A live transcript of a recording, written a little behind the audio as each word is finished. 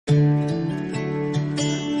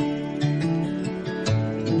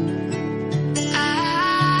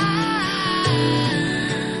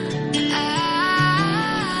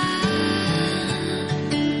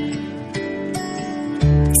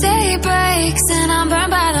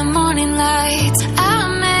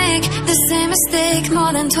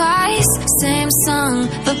twice. Same song,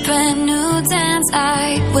 but brand new dance.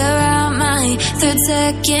 I wear out my third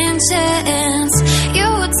second chance. You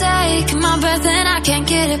take my breath and I can't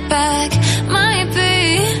get it back. Might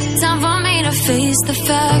be time for me to face the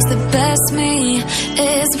facts. The best me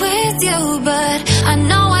is with you, but I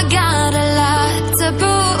know I got a lot to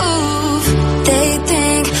prove. They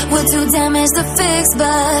think we're too damaged to fix,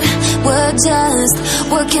 but we're just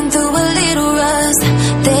working through a little rust.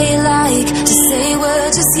 They like to say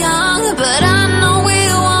we're just young, but I know we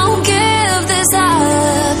won't give this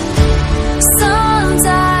up.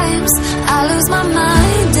 Sometimes I lose my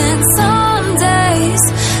mind, and some days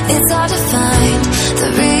it's hard to find the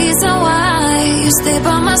reason why you stay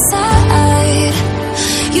by my side.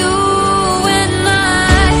 You and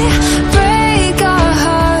I break our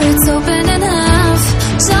hearts open in half,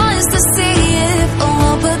 just to see if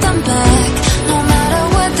we'll put them back. No matter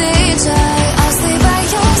what they try, I'll stay by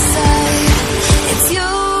your side. It's you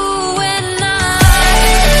and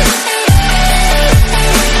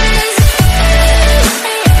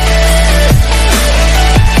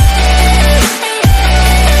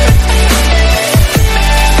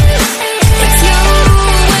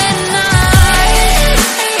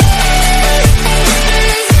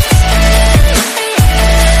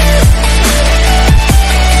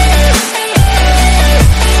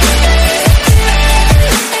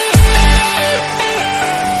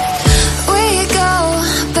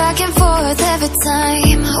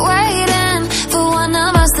time, waiting for one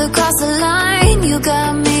of us to cross the line. You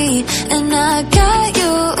got me and I got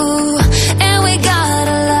you, and we got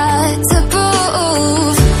a lot to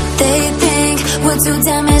prove. They think we're too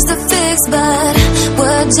damaged to fix, but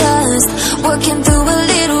we're just working through a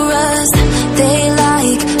little rust. They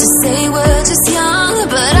like to say we're just young,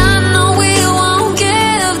 but I know we won't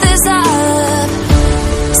give this up.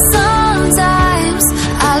 Sometimes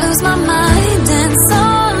I lose my mind, and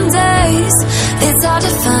some days it's hard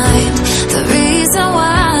to find the reason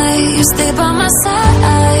why you stay by my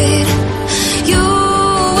side. You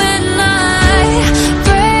and I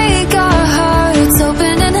break our hearts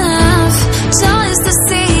open in half, just to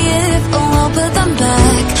see if we'll put them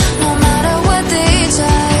back. No matter what they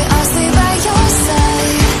try, I'll stay by your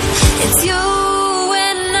side. It's you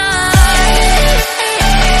and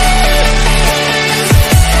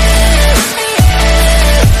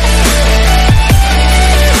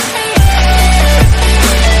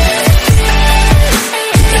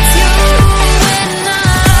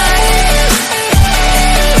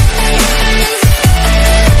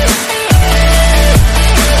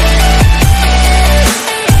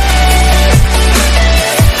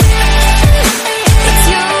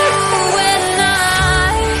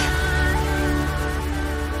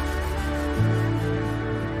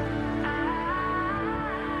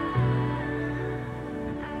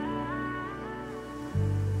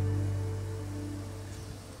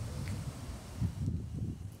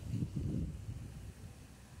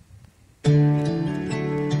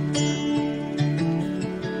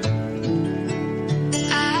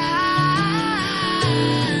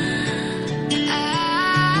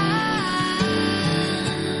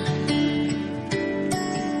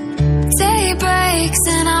day breaks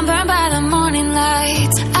and I'm burned by the morning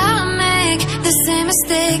light. I make the same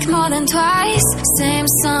mistake more than twice. Same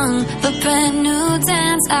song, but brand new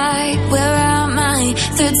dance. I wear out my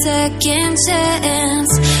third second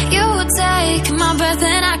chance. You take my breath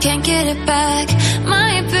and I can't get it back.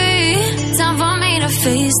 Might be time for me to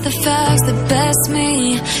face the facts. The best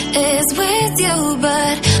me is with you,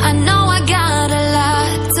 but I know I got a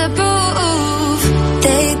lot to prove.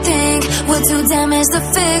 They think we're too damaged to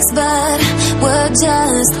fix, but we're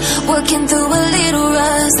just working through a little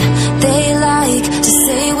rust. They like to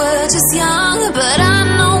say we're just young, but I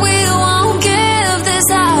know we won't give this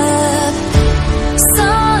up.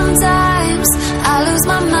 Sometimes I lose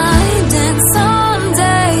my mind, and some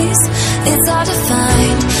days it's hard to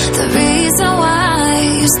find the reason why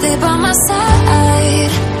you stay by my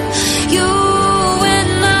side. You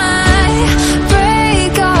and I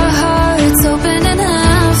break our hearts open in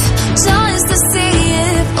half, just to see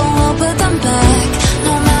if we'll put them back.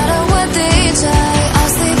 No matter what they try,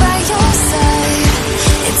 I'll stay by your side.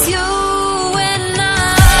 It's you and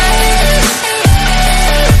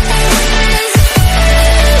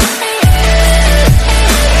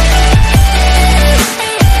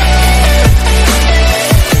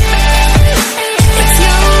It's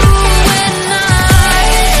you and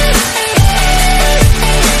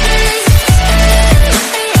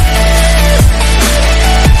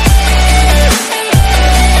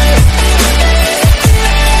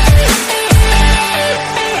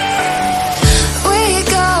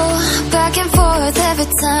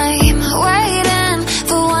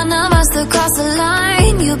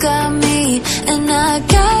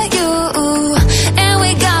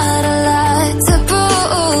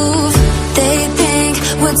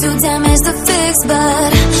We're too damaged to fix,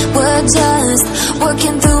 but we're just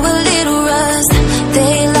working through a little rust.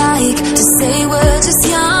 They like to say we're just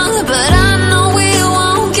young, but I know we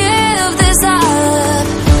won't give this up.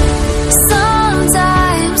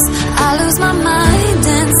 Sometimes I lose my mind,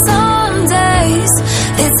 and some days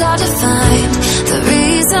it's hard to find the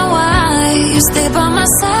reason why you stay by my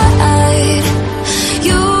side.